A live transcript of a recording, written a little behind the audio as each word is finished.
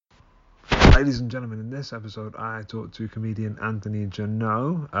Ladies and gentlemen, in this episode, I talked to comedian Anthony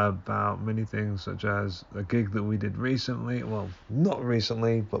Jeannot about many things, such as a gig that we did recently. Well, not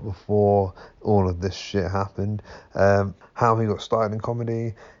recently, but before all of this shit happened. How he got started in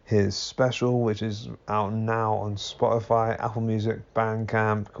comedy, his special, which is out now on Spotify, Apple Music,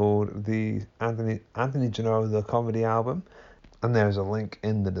 Bandcamp, called the Anthony Jeannot The Comedy Album. And there's a link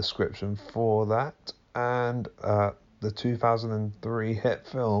in the description for that. And the 2003 hit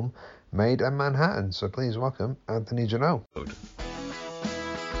film Maid in Manhattan. So please welcome Anthony Jeannot.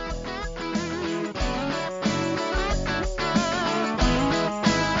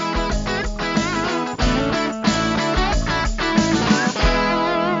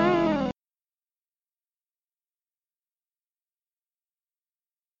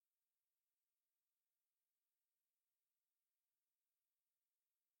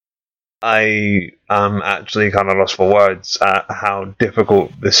 I am actually kind of lost for words at how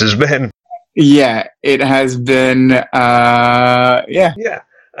difficult this has been. Yeah, it has been,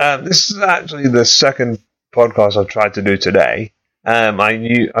 This is actually the second podcast I've tried to do today.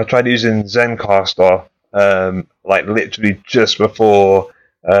 I tried using Zencastr, literally just before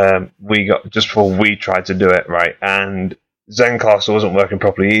we tried to do it, right? And Zencastr wasn't working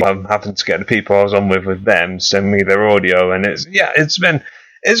properly. I'm having to get the people I was on with them send me their audio, and it's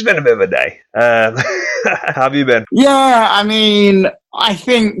been a bit of a day. How have you been? Yeah, I mean, I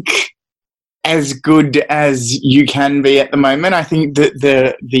think as good as you can be at the moment. I think that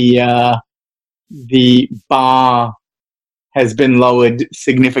the bar has been lowered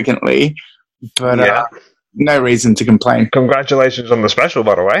significantly, but no reason to complain. Congratulations on the special,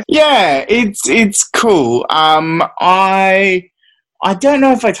 by the way. Yeah, it's cool. I don't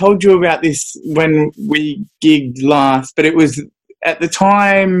know if I told you about this when we gigged last, but it was at the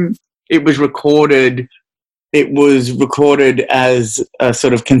time it was recorded. It was recorded as a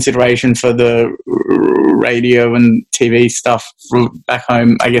sort of consideration for the radio and TV stuff back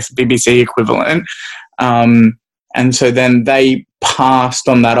home, I guess BBC equivalent. And so then they passed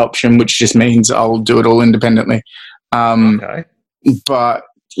on that option, which just means I'll do it all independently. Okay. But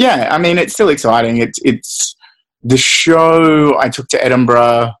yeah, I mean, it's still exciting. It's the show I took to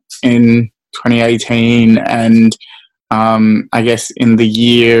Edinburgh in 2018, and I guess in the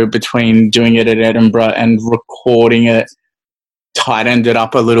year between doing it at Edinburgh and recording it, tightened it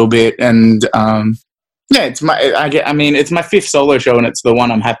up a little bit. And it's my fifth solo show, and it's the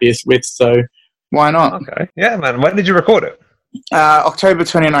one I'm happiest with. So why not? Okay, yeah, man. When did you record it? October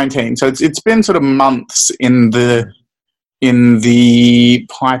 2019. So it's been sort of months in the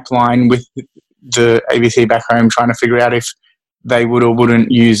pipeline with the ABC back home, trying to figure out if they would or wouldn't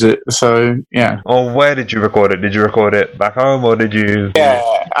use it. So yeah. Or where did you record it? Did you record it back home, or did you? Yeah,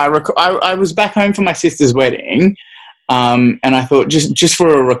 I was back home for my sister's wedding, and I thought just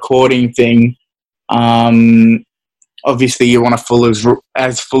for a recording thing, obviously you want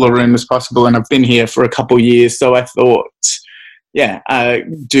as full a room as possible, and I've been here for a couple of years, so I thought,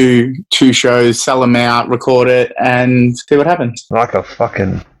 do 2 shows, sell them out, record it, and see what happens. Like a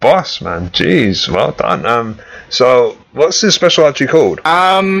fucking boss, man. Jeez, well done. So what's this special actually called?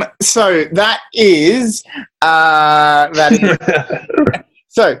 So that is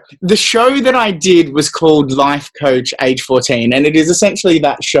so the show that I did was called Life Coach Age 14, and it is essentially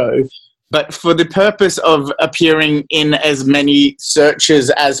that show, but for the purpose of appearing in as many searches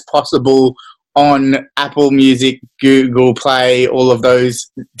as possible on Apple Music, Google Play, all of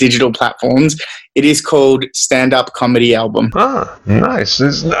those digital platforms, it is called Stand Up Comedy Album. Ah, nice.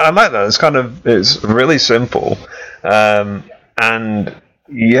 I like that. It's really simple. And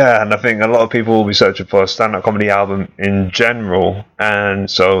I think a lot of people will be searching for a stand-up comedy album in general, and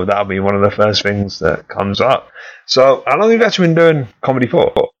so that'll be one of the first things that comes up. So how long have you actually been doing comedy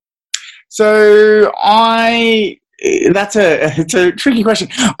for? So it's a tricky question.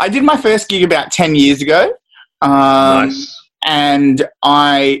 I did my first gig about 10 years ago. Nice. And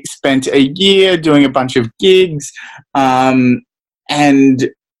I spent a year doing a bunch of gigs. And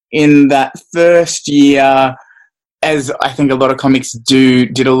in that first year, as I think a lot of comics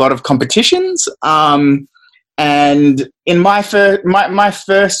did a lot of competitions. And in my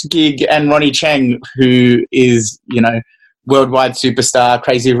first gig, and Ronnie Cheng, who is, worldwide superstar,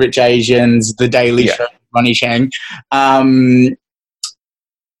 Crazy Rich Asians, The Daily Show, Ronnie Cheng. Our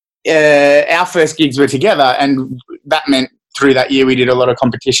first gigs were together, and that meant through that year we did a lot of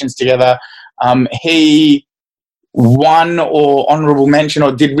competitions together. He won or honourable mention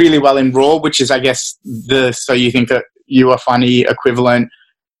or did really well in Raw, which is, I guess, the So You Think That You Are Funny equivalent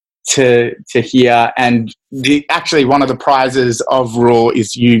to here. And actually one of the prizes of Raw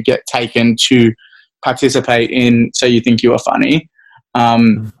is you get taken to participate in So You Think You Are Funny.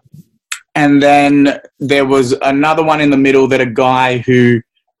 And then there was another one in the middle that a guy who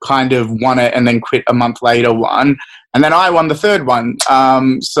kind of won it and then quit a month later won. And then I won the third one.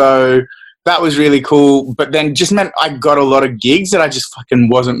 So that was really cool. But then just meant I got a lot of gigs that I just fucking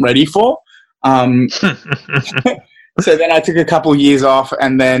wasn't ready for. So then I took a couple of years off,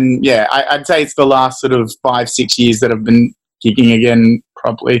 and then, yeah, I'd say it's the last sort of 5-6 years that I've been gigging again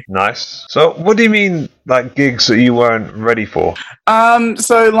properly. Nice. So what do you mean, like, gigs that you weren't ready for?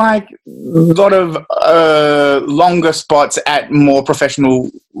 So, like, a lot of longer spots at more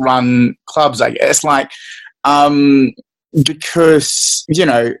professional run clubs, I guess. Like, because, you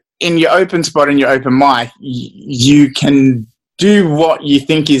know, in your open spot and your open mic, you can do what you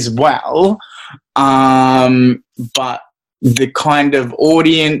think is well, but the kind of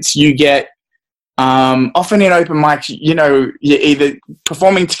audience you get, often in open mics, you know, you're either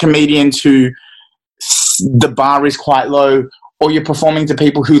performing to comedians who the bar is quite low, or you're performing to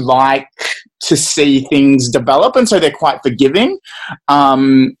people who like to see things develop, and so they're quite forgiving.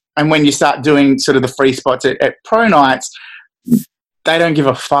 And when you start doing sort of the free spots at pro nights, they don't give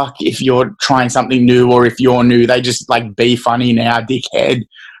a fuck if you're trying something new or if you're new. They just like, be funny now, dickhead.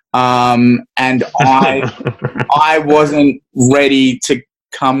 And I wasn't ready to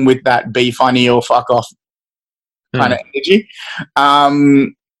come with that be funny or fuck off kind of energy.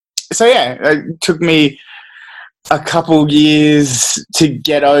 So yeah, it took me a couple years to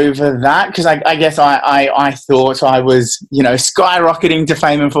get over that, because I guess I thought I was, you know, skyrocketing to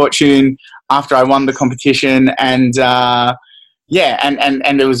fame and fortune after I won the competition, and yeah,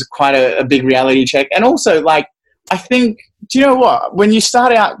 and it was quite a big reality check. And also, like, I think, do you know what? When you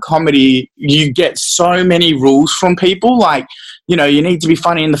start out comedy, you get so many rules from people. Like, you know, you need to be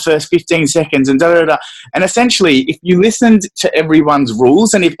funny in the first 15 seconds and da-da-da. And essentially, if you listened to everyone's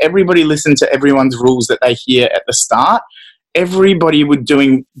rules, and if everybody listened to everyone's rules that they hear at the start, everybody would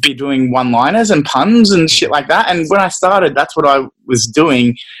be doing one-liners and puns and shit like that. And when I started, that's what I was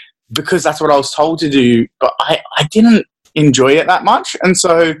doing, because that's what I was told to do. But I didn't enjoy it that much. And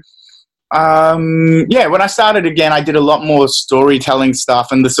so... yeah, when I started again, I did a lot more storytelling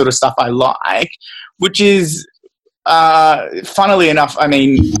stuff and the sort of stuff I like, which is, funnily enough, I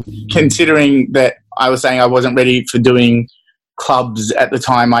mean, considering that I was saying I wasn't ready for doing clubs at the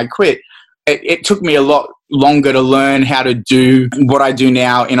time I quit, it took me a lot longer to learn how to do what I do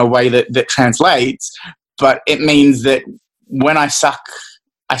now in a way that translates. But it means that when I suck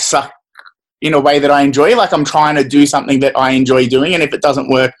in a way that I enjoy. Like, I'm trying to do something that I enjoy doing, and if it doesn't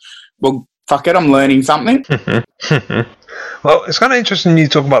work, well, fuck it, I'm learning something. Well, it's kind of interesting you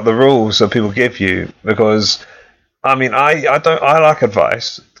talk about the rules that people give you, because, I mean, I like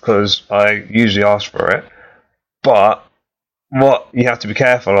advice because I usually ask for it, but what you have to be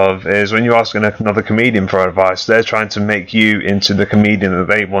careful of is when you're asking another comedian for advice, they're trying to make you into the comedian that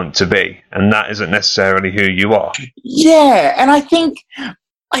they want to be, and that isn't necessarily who you are. Yeah, and I think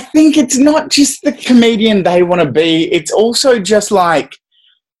it's not just the comedian they want to be, it's also just like,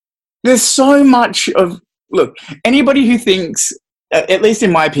 there's so much of, look, anybody who thinks, at least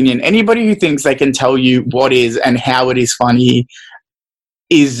in my opinion, anybody who thinks they can tell you what is and how it is funny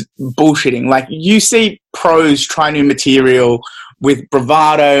is bullshitting. Like, you see pros try new material with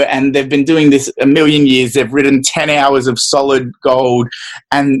bravado, and they've been doing this a million years. They've written 10 hours of solid gold,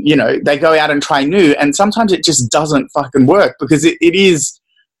 and, you know, they go out and try new, and sometimes it just doesn't fucking work, because it is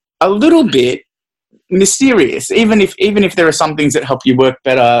a little bit mysterious, even if there are some things that help you work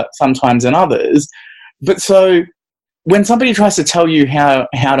better sometimes than others. But so when somebody tries to tell you how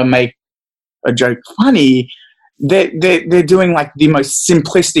to make a joke funny, they're doing like the most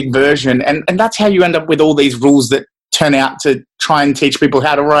simplistic version, and that's how you end up with all these rules that turn out to try and teach people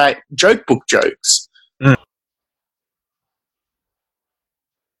how to write joke book jokes. I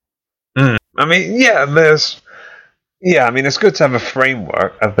mean, it's good to have a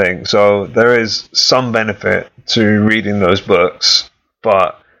framework, I think. So there is some benefit to reading those books,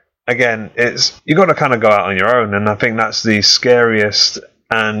 but again, you got to kind of go out on your own, and I think that's the scariest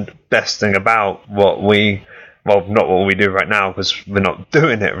and best thing about not what we do right now, because we're not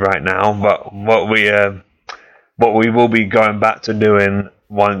doing it right now, but what we will be going back to doing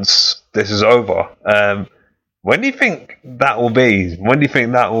once this is over. When do you think that will be? When do you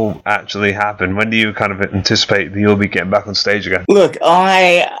think that will actually happen? When do you kind of anticipate that you'll be getting back on stage again? Look,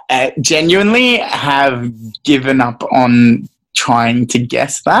 I genuinely have given up on trying to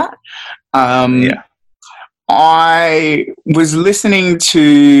guess that. Yeah. I was listening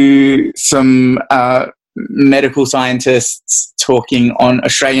to some medical scientists talking on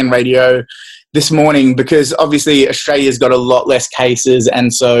Australian radio this morning, because obviously Australia's got a lot less cases,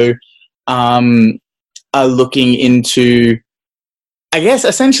 and so are looking into I guess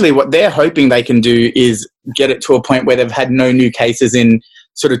essentially what they're hoping they can do is get it to a point where they've had no new cases in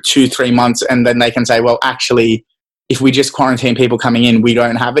sort of 2-3 months, and then they can say, well, actually, if we just quarantine people coming in, we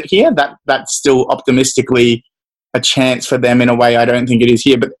don't have it here. That's still optimistically a chance for them in a way I don't think it is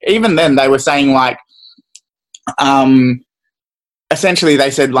here. But even then, they were saying like, essentially they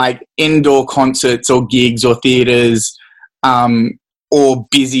said like indoor concerts or gigs or theatres or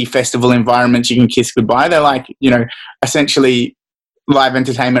busy festival environments you can kiss goodbye. They're like, essentially live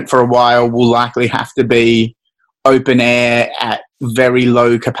entertainment for a while will likely have to be open air at very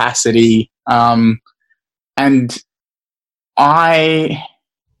low capacity. And I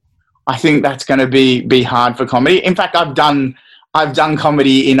think that's going to be hard for comedy. In fact, I've done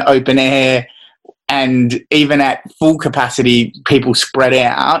comedy in open air, and even at full capacity, people spread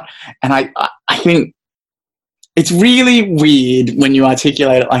out. And I think it's really weird when you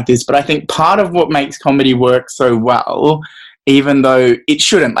articulate it like this, but I think part of what makes comedy work so well, even though it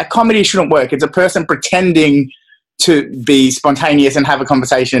shouldn't, like comedy shouldn't work. It's a person pretending to be spontaneous and have a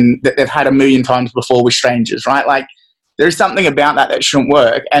conversation that they've had a million times before with strangers, right? Like there's something about that shouldn't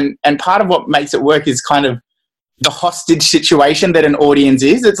work. And part of what makes it work is kind of the hostage situation that an audience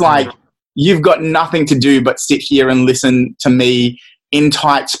is. It's like, you've got nothing to do but sit here and listen to me in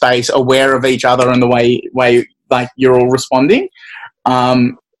tight space, aware of each other and the way like you're all responding.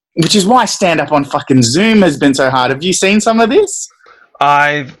 Which is why stand-up on fucking Zoom has been so hard. Have you seen some of this?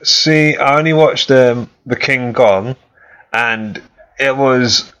 I only watched The King Gone, and it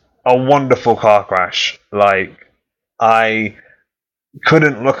was a wonderful car crash. Like, I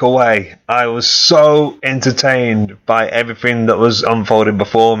couldn't look away. I was so entertained by everything that was unfolding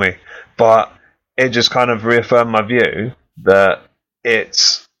before me. But it just kind of reaffirmed my view that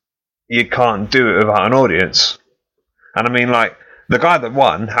you can't do it without an audience. And I mean, like, the guy that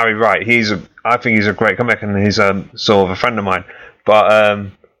won, Harry Wright, I think he's a great comic, and he's sort of a friend of mine.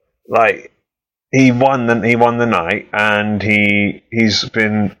 But like, he won the night, and he's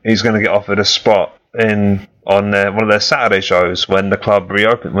going to get offered a spot on one of their Saturday shows when the club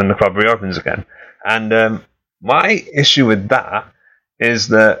reopens again. And my issue with that is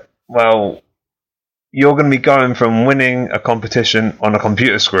that, well, you're going to be going from winning a competition on a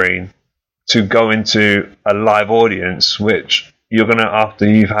computer screen to go into a live audience, which you're going to, after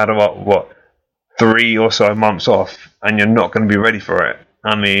you've had what 3 or so months off, and you're not going to be ready for it.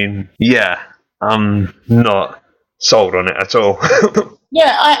 I mean, yeah, I'm not sold on it at all.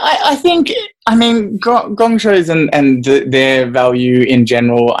 Yeah, I think, I mean, gong shows and their value in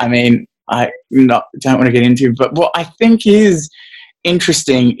general, I mean, I don't want to get into, but what I think is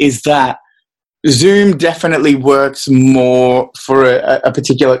interesting is that Zoom definitely works more for a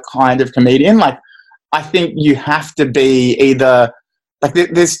particular kind of comedian. Like, I think you have to be either, like,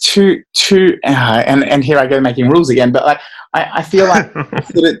 there's two and here I go making rules again, but like, I feel like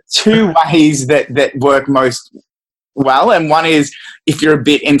there are 2 ways that work most well, and one is if you're a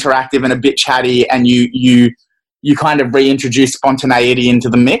bit interactive and a bit chatty, and you kind of reintroduce spontaneity into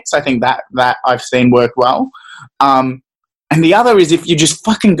the mix. I think that I've seen work well. And the other is if you just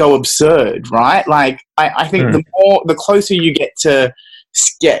fucking go absurd, right? Like, I think the closer you get to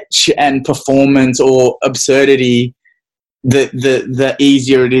sketch and performance or absurdity, the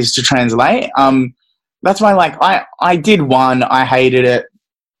easier it is to translate. That's why, like, I did one, I hated it.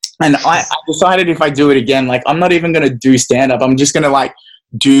 And I decided if I do it again, like, I'm not even going to do stand-up. I'm just going to, like,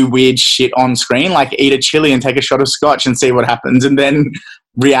 do weird shit on screen, like eat a chili and take a shot of scotch and see what happens, and then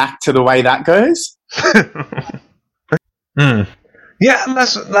react to the way that goes. Yeah, and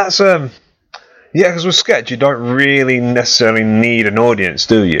that's yeah, because with sketch you don't really necessarily need an audience,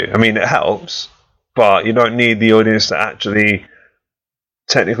 do you? I mean, it helps, but you don't need the audience to actually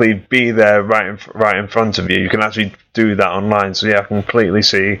technically be there right in front of you. You can actually do that online. So yeah, I completely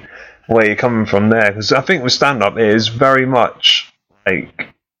see where you're coming from there, because I think with stand-up it is very much like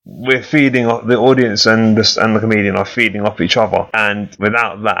we're feeding off the audience, and the comedian are feeding off each other, and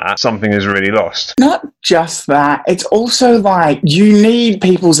without that, something is really lost. Not just that, it's also like you need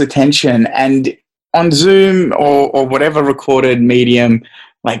people's attention, and on Zoom or whatever recorded medium,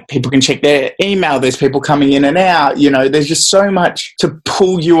 like, people can check their email, there's people coming in and out, there's just so much to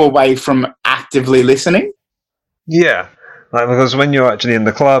pull you away from actively listening. Yeah, like, because when you're actually in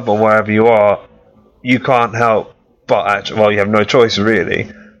the club or wherever you are, you can't help but you have no choice really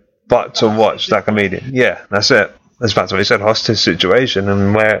but to watch that comedian. Yeah, that's it. That's back to what you said, hostage situation,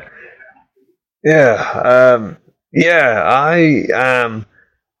 and where,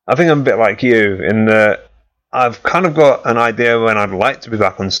 I think I'm a bit like you in that I've kind of got an idea when I'd like to be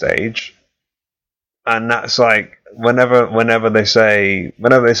back on stage, and that's like whenever they say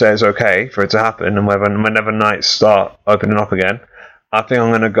it's okay for it to happen, and whenever nights start opening up again, I think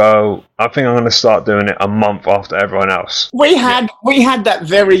I'm gonna start doing it a month after everyone else. We had that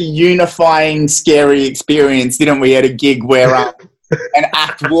very unifying, scary experience, didn't we, at a gig where an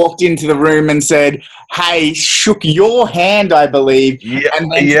act walked into the room and said, "Hey," shook your hand, I believe,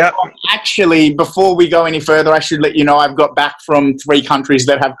 and then said, "Oh, actually, before we go any further, I should let you know I've got back from 3 countries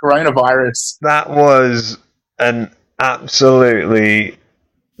that have coronavirus." That was an absolutely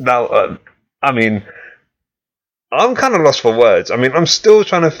I mean, I'm kind of lost for words. I mean, I'm still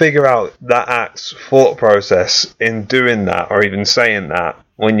trying to figure out that act's thought process in doing that or even saying that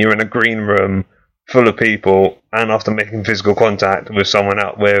when you're in a green room full of people and after making physical contact with someone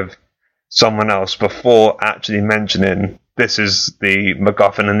else before actually mentioning this is the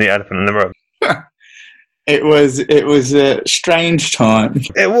MacGuffin and the elephant in the room. It was a strange time.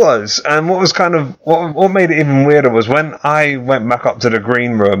 It was, and what made it even weirder was when I went back up to the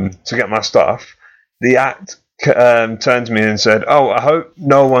green room to get my stuff, the act turned to me and said, "Oh, I hope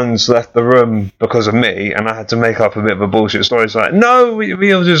no one's left the room because of me," and I had to make up a bit of a bullshit story. It's like, no,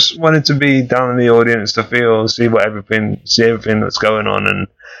 we all just wanted to be down in the audience to see everything that's going on, and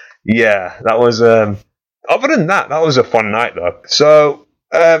yeah, that was. Other than that was a fun night though. So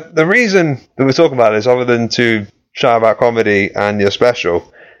the reason that we're talking about this, other than to chat about comedy and your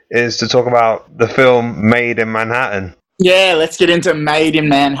special, is to talk about the film Maid in Manhattan. Yeah, let's get into Maid in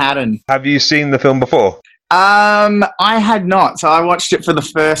Manhattan. Have you seen the film before? I had not, so I watched it for the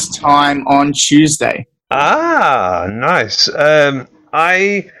first time on Tuesday. Ah, nice.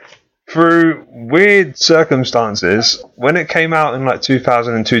 Through weird circumstances, when it came out in like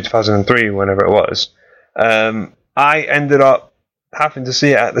 2002, 2003, whenever it was, I ended up having to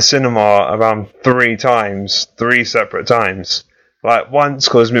see it at the cinema around 3 separate times. Like once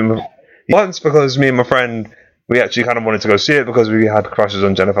because me and my friend, we actually kind of wanted to go see it because we had crushes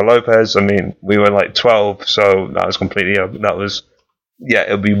on Jennifer Lopez. I mean, we were like 12, so that was completely, it'd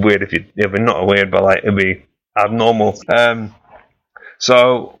be weird if we're not weird, but like it'd be abnormal.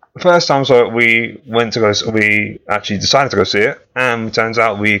 So the first time we actually decided to go see it, and turns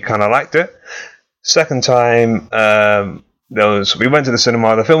out we kind of liked it. Second time, we went to the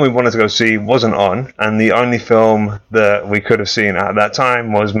cinema. The film we wanted to go see wasn't on, and the only film that we could have seen at that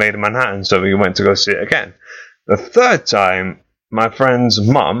time was Maid in Manhattan, so we went to go see it again. The third time, my friend's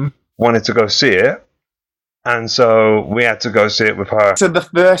mum wanted to go see it, and so we had to go see it with her. So the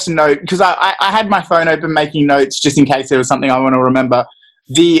first note, because I had my phone open making notes just in case there was something I want to remember.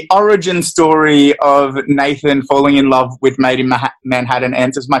 The origin story of Nathan falling in love with Maid in Manhattan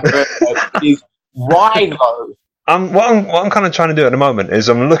answers my first note. Is why though? What I'm kind of trying to do at the moment is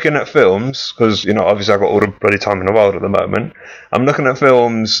I'm looking at films, because, obviously I've got all the bloody time in the world at the moment. I'm looking at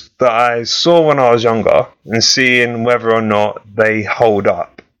films that I saw when I was younger and seeing whether or not they hold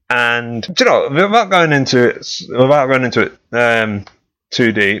up. And, without going into it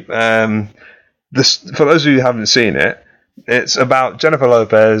too deep, for those of you who haven't seen it, it's about Jennifer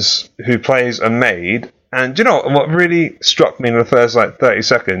Lopez, who plays a maid. And what really struck me in the first 30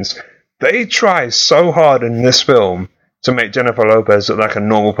 seconds? They try so hard in this film to make Jennifer Lopez look like a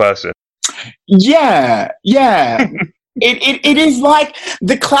normal person. Yeah. It is like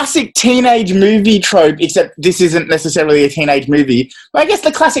the classic teenage movie trope, except this isn't necessarily a teenage movie. But I guess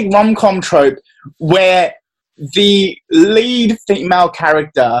the classic rom-com trope where the lead female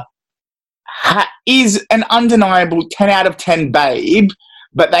character is an undeniable 10 out of 10 babe,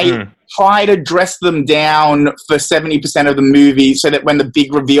 but they try to dress them down for 70% of the movie so that when the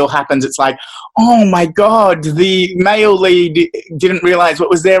big reveal happens, it's like, oh my God, the male lead didn't realize what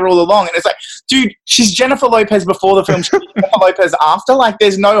was there all along. And it's like, dude, she's Jennifer Lopez before the film, she's Jennifer Lopez after. Like,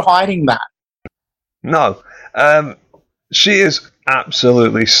 there's no hiding that. No. She is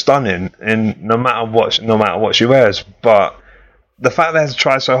absolutely stunning in no matter what she wears, but the fact that they have to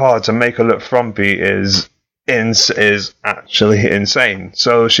try so hard to make her look frumpy is actually insane.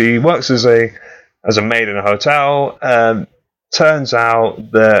 So she works as a maid in a hotel. Turns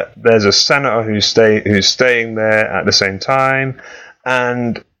out that there's a senator who's staying there at the same time,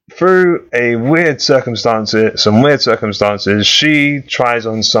 and through some weird circumstances,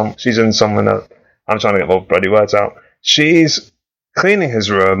 she's in someone else. I'm trying to get my bloody words out. She's cleaning his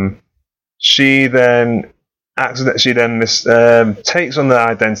room. She then takes on the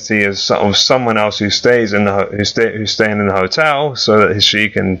identity of someone else who's staying in the hotel, so that she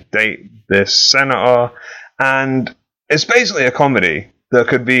can date this senator. And it's basically a comedy that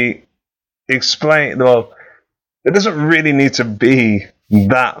could be explained. Well, it doesn't really need to be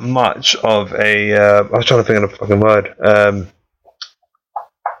that much of a. I was trying to think of the fucking word.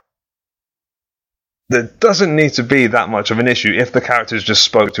 There doesn't need to be that much of an issue if the characters just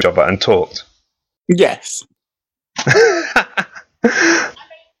spoke to each other and talked. Yes.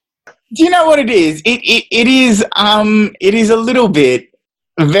 Do you know what it is? It is a little bit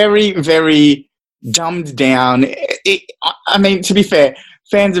very, very dumbed down. I mean, to be fair,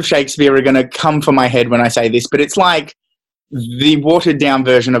 fans of Shakespeare are going to come for my head when I say this, but it's like the watered down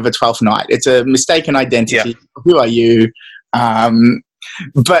version of A Twelfth Night. It's a mistaken identity. Yeah. Who are you?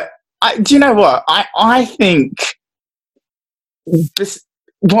 But do you know what? I think this,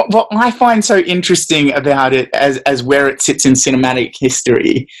 what I find so interesting about it as where it sits in cinematic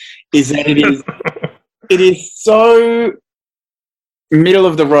history is that it is so middle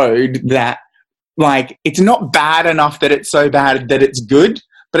of the road that, like, it's not bad enough that it's so bad that it's good,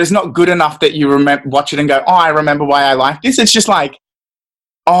 but it's not good enough that you watch it and go, oh, I remember why I like this. It's just like,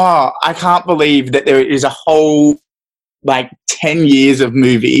 oh, I can't believe that there is a whole, 10 years of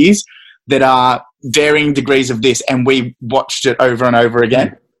movies that are varying degrees of this, and we watched it over and over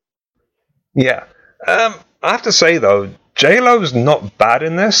again. Yeah. I have to say, though, J-Lo's not bad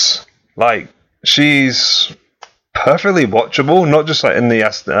in this. She's perfectly watchable, not just in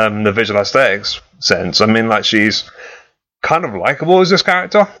the visual aesthetics sense. I mean, she's kind of likable as this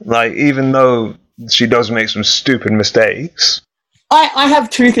character. Even though she does make some stupid mistakes. I have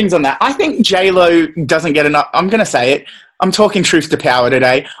two things on that. I think J-Lo doesn't get enough. I'm going to say it. I'm talking truth to power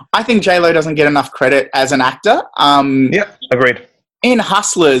today. I think J-Lo doesn't get enough credit as an actor. Yeah, agreed. In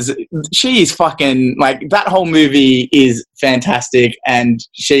Hustlers, she is fucking, that whole movie is fantastic, and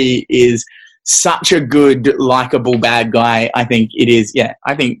she is such a good, likable bad guy. I think it is, yeah.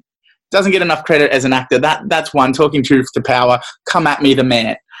 I think doesn't get enough credit as an actor. That's one, talking truth to power. Come at me, the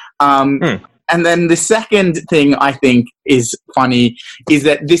man. And then the second thing I think is funny is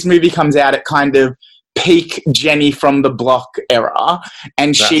that this movie comes out at kind of peak Jenny from the Block era,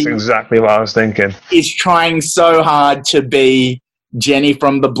 and that's exactly what I was thinking. Is trying so hard to be Jenny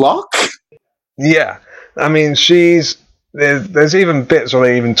from the Block. Yeah, I mean, there's even bits where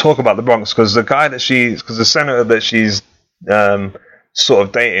they even talk about the Bronx, because the senator that she's sort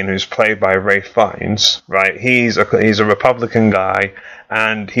of dating, who's played by Ralph Fiennes, right? He's a Republican guy,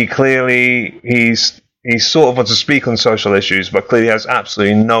 and he sort of wants to speak on social issues, but clearly has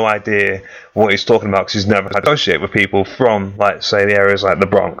absolutely no idea what he's talking about, because he's never had to associate with people from, say, the areas like the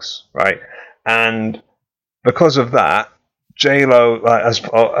Bronx, right? And because of that, J-Lo,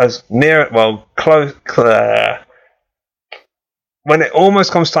 when it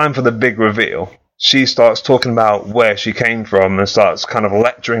almost comes time for the big reveal, she starts talking about where she came from and starts kind of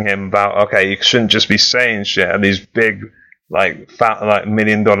lecturing him about, okay, you shouldn't just be saying shit at these big, fat, $1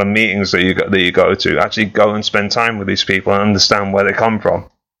 million meetings that you go to. Actually go and spend time with these people and understand where they come from.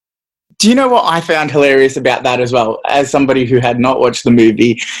 Do you know what I found hilarious about that as well, as somebody who had not watched the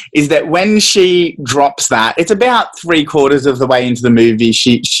movie, is that when she drops that, it's about 3/4 of the way into the movie,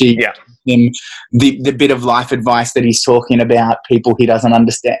 she yeah. Him the bit of life advice that he's talking about people he doesn't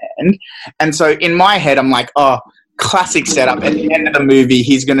understand. And so in my head, I'm like, oh, classic setup. At the end of the movie,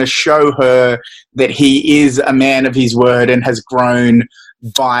 he's going to show her that he is a man of his word and has grown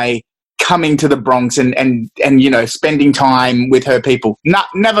by coming to the Bronx and spending time with her people.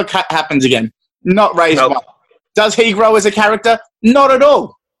 Never happens again. Not raised well. Does he grow as a character? Not at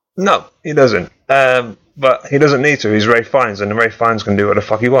all. No, he doesn't. But he doesn't need to. He's Ralph Fiennes, and Ralph Fiennes can do what the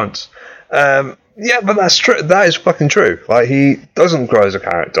fuck he wants. Yeah, but that's true. That is fucking true. He doesn't grow as a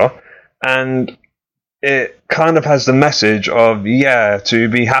character, and it kind of has the message of, to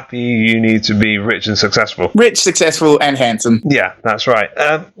be happy, you need to be rich and successful. Rich, successful, and handsome. Yeah, that's right.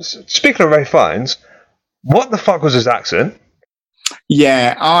 Speaking of Ralph Fiennes, what the fuck was his accent?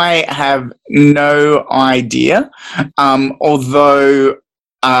 Yeah, I have no idea. Although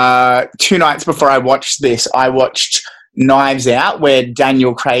 2 nights before I watched this, I watched Knives Out, where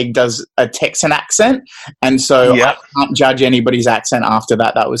Daniel Craig does a Texan accent, and so I can't judge anybody's accent after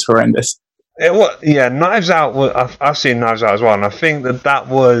that. That was horrendous. Knives Out. I've seen Knives Out as well, and I think that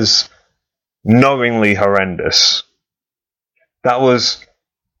was knowingly horrendous. That was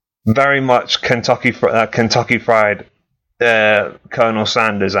very much Kentucky Fried Colonel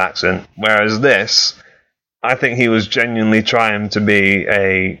Sanders accent, whereas this, I think he was genuinely trying to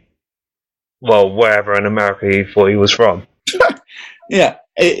be wherever in America he thought he was from. Yeah,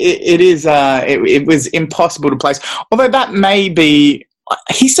 it is. It was impossible to place. Although that may be,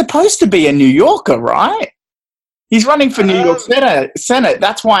 he's supposed to be a New Yorker, right? He's running for New York Senate.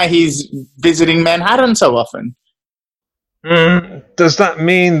 That's why he's visiting Manhattan so often. Does that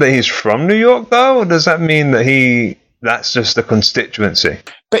mean that he's from New York, though? Or does that mean that that's just the constituency?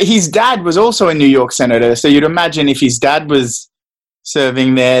 But his dad was also a New York senator, so you'd imagine if his dad was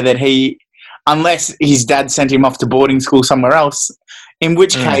serving there, that unless his dad sent him off to boarding school somewhere else, in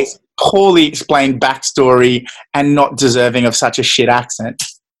which case poorly explained backstory and not deserving of such a shit accent.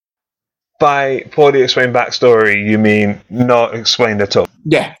 By poorly explained backstory, you mean not explained at all?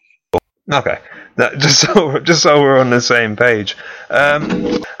 Yeah. Okay. Just so we're on the same page. At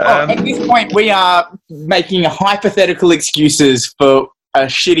this point, we are making hypothetical excuses for a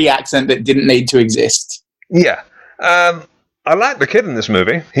shitty accent that didn't need to exist. Yeah. I like the kid in this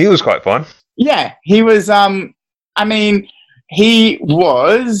movie. He was quite fun. Yeah, he was, he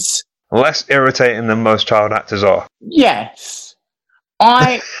was... less irritating than most child actors are. Yes.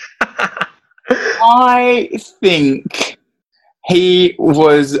 I think he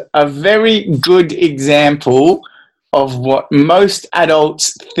was a very good example of what most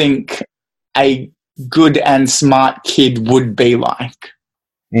adults think a good and smart kid would be like.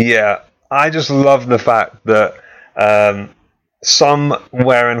 Yeah, I just love the fact that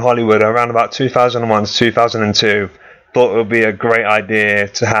somewhere in Hollywood around about 2001 to 2002 thought it would be a great idea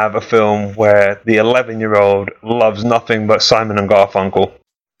to have a film where the 11-year-old loves nothing but Simon and Garfunkel.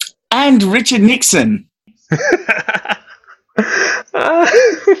 And Richard Nixon.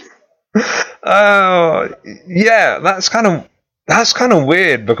 Yeah, that's kind of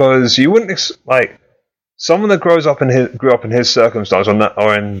weird because you wouldn't like someone that grew up in his circumstance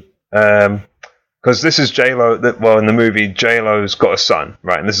because this is J-Lo. In the movie, J-Lo's got a son,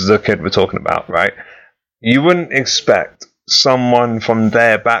 right? And this is a kid we're talking about, right? You wouldn't expect someone from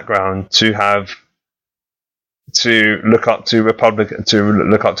their background to look up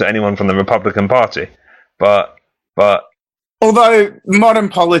to anyone from the Republican Party, but although modern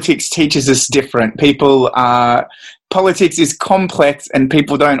politics teaches us different, politics is complex, and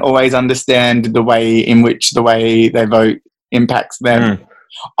people don't always understand the way in which the way they vote impacts them.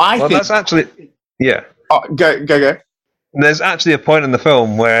 I think that's actually go. There's actually a point in the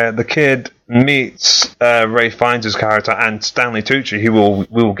film where the kid meets Ray Fiennes' character and Stanley Tucci, who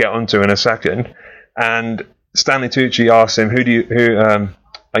we'll get onto in a second. And Stanley Tucci asks him,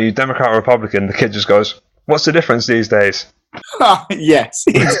 are you Democrat or Republican? The kid just goes, "What's the difference these days?" Yes,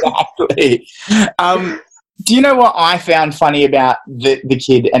 exactly. Do you know what I found funny about the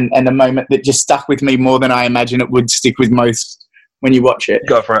kid and the moment that just stuck with me more than I imagine it would stick with most when you watch it?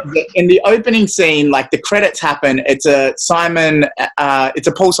 Go for it. In the opening scene, like the credits happen, it's a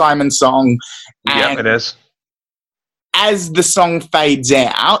Paul Simon song. Yeah, it is. As the song fades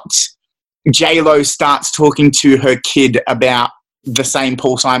out, J-Lo starts talking to her kid about the same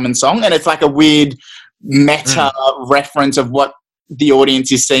Paul Simon song, and it's like a weird meta reference of what the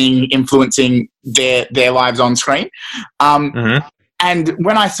audience is seeing influencing their lives on screen. And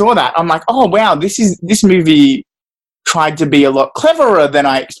when I saw that, I'm like, oh wow, this movie tried to be a lot cleverer than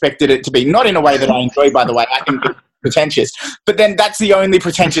I expected it to be. Not in a way that I enjoy, by the way. I think it's pretentious. But then that's the only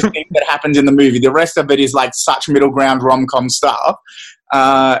pretentious thing that happens in the movie. The rest of it is like such middle ground rom-com stuff.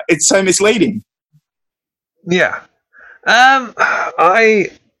 It's so misleading. Yeah.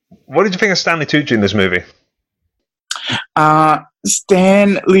 What did you think of Stanley Tucci in this movie?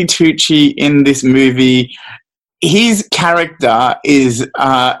 Stanley Tucci in this movie, his character is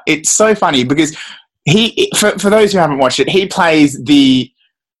it's so funny because for those who haven't watched it, he plays the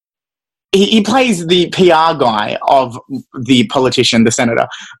PR guy of the politician, the senator.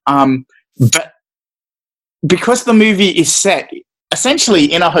 But because the movie is set essentially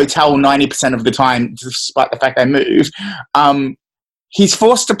in a hotel 90% of the time, despite the fact they move, he's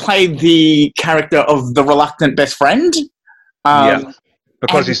forced to play the character of the reluctant best friend.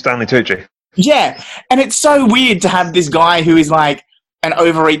 Because he's Stanley Tucci. Yeah, and it's so weird to have this guy who is like an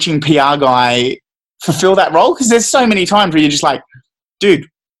overreaching PR guy fulfill that role, because there's so many times where you're just like, dude,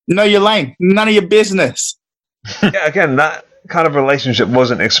 know your lane, none of your business. Yeah, again, that kind of relationship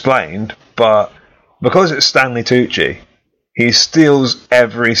wasn't explained, but because it's Stanley Tucci, he steals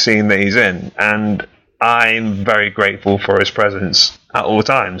every scene that he's in, and I'm very grateful for his presence at all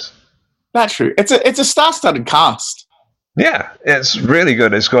times. That's true. It's a star-studded cast. Yeah, it's really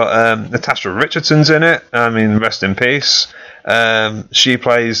good. It's got Natasha Richardson's in it. I mean, rest in peace. She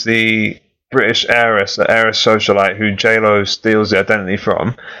plays the British heiress, the heiress socialite who J-Lo steals the identity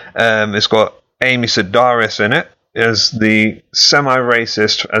from. It's got Amy Sedaris in it as the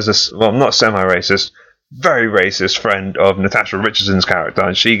semi-racist, not semi-racist, very racist friend of Natasha Richardson's character,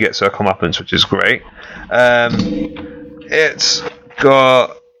 and she gets her comeuppance, which is great.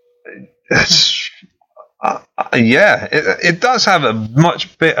 It does have a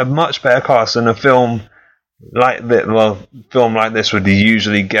much better cast than a film like this. Well, film like this would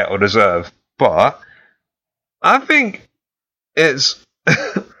usually get or deserve, but I think it's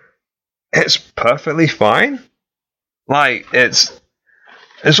it's perfectly fine. Like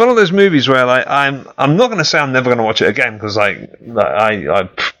It's one of those movies where like I'm not going to say I'm never going to watch it again because like I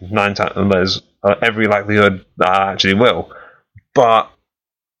 9 times there's every likelihood that I actually will. But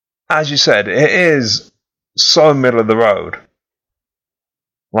as you said, it is so middle of the road.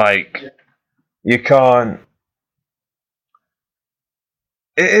 Like you can't.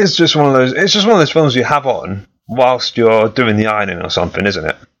 It is just one of those. It's just one of those films you have on whilst you're doing the ironing or something, isn't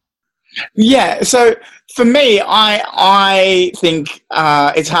it? Yeah, so for me, I think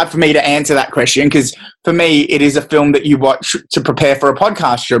it's hard for me to answer that question because for me, it is a film that you watch to prepare for a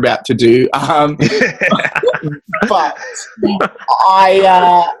podcast you're about to do. But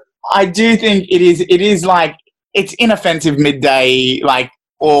I do think it is like it's inoffensive midday, like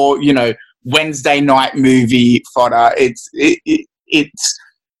or Wednesday night movie fodder. It's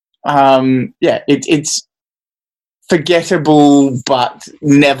forgettable but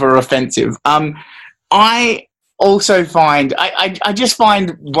never offensive. I also find I just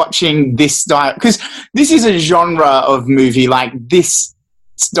find watching this style because this is a genre of movie like this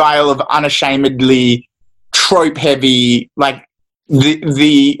style of unashamedly trope heavy like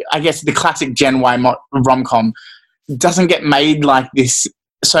the I guess the classic Gen Y rom-com doesn't get made like this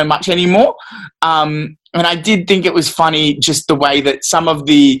so much anymore. And I did think it was funny just the way that some of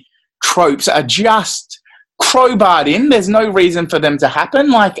the tropes are just crowbarred in. There's no reason for them to happen.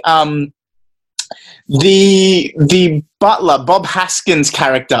 Like the butler, Bob Haskins'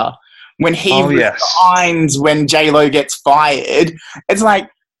 character, when he resigns when J-Lo gets fired, it's like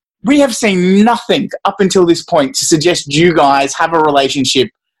we have seen nothing up until this point to suggest you guys have a relationship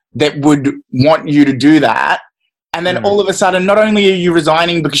that would want you to do that. And then all of a sudden, not only are you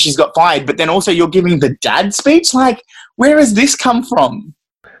resigning because she's got fired, but then also you're giving the dad speech? Like, where has this come from?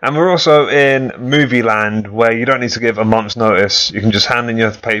 And we're also in movie land where you don't need to give a month's notice. You can just hand in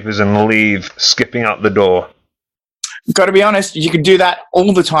your papers and leave, skipping out the door. Got to be honest, you could do that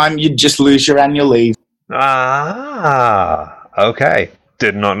all the time. You'd just lose your annual leave. Ah, okay.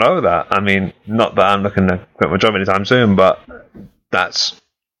 Did not know that. I mean, not that I'm looking to quit my job anytime soon, but that's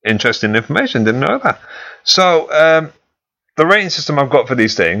interesting information. Didn't know that. So, the rating system I've got for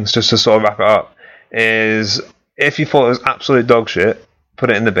these things, just to sort of wrap it up, is if you thought it was absolute dog shit, put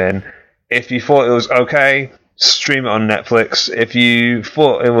it in the bin. If you thought it was okay, stream it on Netflix. If you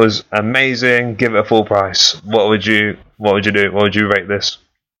thought it was amazing, give it a full price. What would you do? What would you rate this?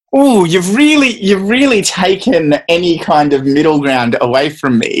 Oh, you've really taken any kind of middle ground away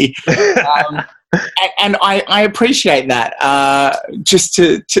from me, and I appreciate that.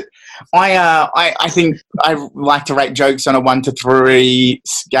 I think I like to rate jokes on a 1 to 3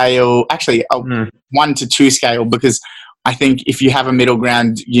 scale. Actually, a 1 to 2 scale, because I think if you have a middle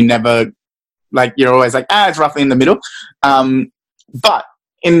ground, you're always like, it's roughly in the middle. But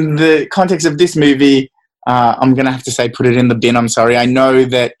in the context of this movie, I'm going to have to say put it in the bin. I'm sorry. I know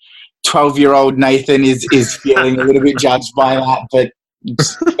that 12-year-old Nathan is feeling a little bit judged by that, but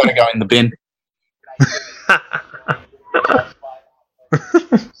it's got to go in the bin.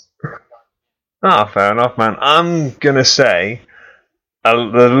 Fair enough, man. I'm going to say the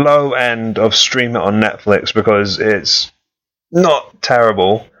low end of stream it on Netflix because it's not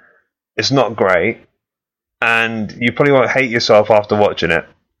terrible, it's not great, and you probably won't hate yourself after watching it.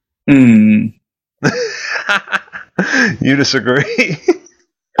 You disagree?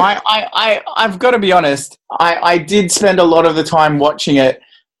 I've got to be honest. I did spend a lot of the time watching it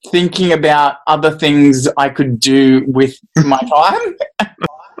thinking about other things I could do with my time.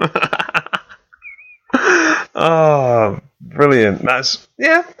 Oh, brilliant. That's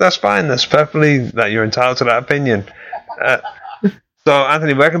fine. That's perfectly that you're entitled to that opinion. So,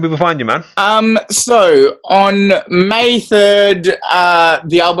 Anthony, where can people find you, man? So on May 3rd,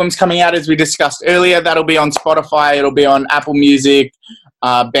 the album's coming out as we discussed earlier. That'll be on Spotify. It'll be on Apple Music,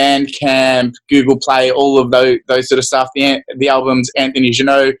 Bandcamp, Google Play, all of those sort of stuff. The album's Anthony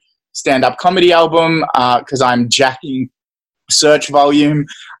Jeannot stand-up comedy album, because I'm jacking search volume.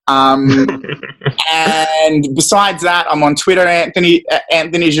 And besides that, I'm on Twitter, Anthony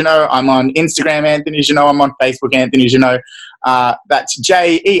Jeannot. I'm on Instagram, Anthony Jeannot. I'm on Facebook, Anthony Jeannot. That's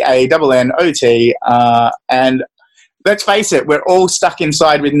JEANNOT. And let's face it, we're all stuck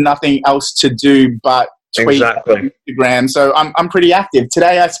inside with nothing else to do but tweet on Instagram. So I'm pretty active.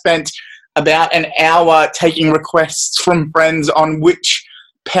 Today I spent about an hour taking requests from friends on which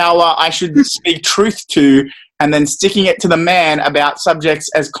power I should speak truth to, and then sticking it to the man about subjects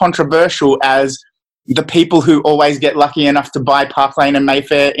as controversial as the people who always get lucky enough to buy Park Lane and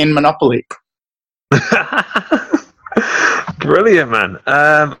Mayfair in Monopoly. Brilliant, man.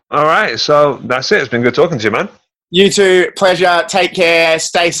 All right, so that's it. It's been good talking to you, man. You too. Pleasure. Take care.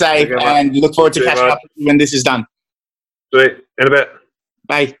 Stay safe, and look forward to catching up with you when this is done. Sweet. In a bit.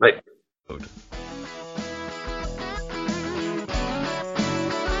 Bye. Bye.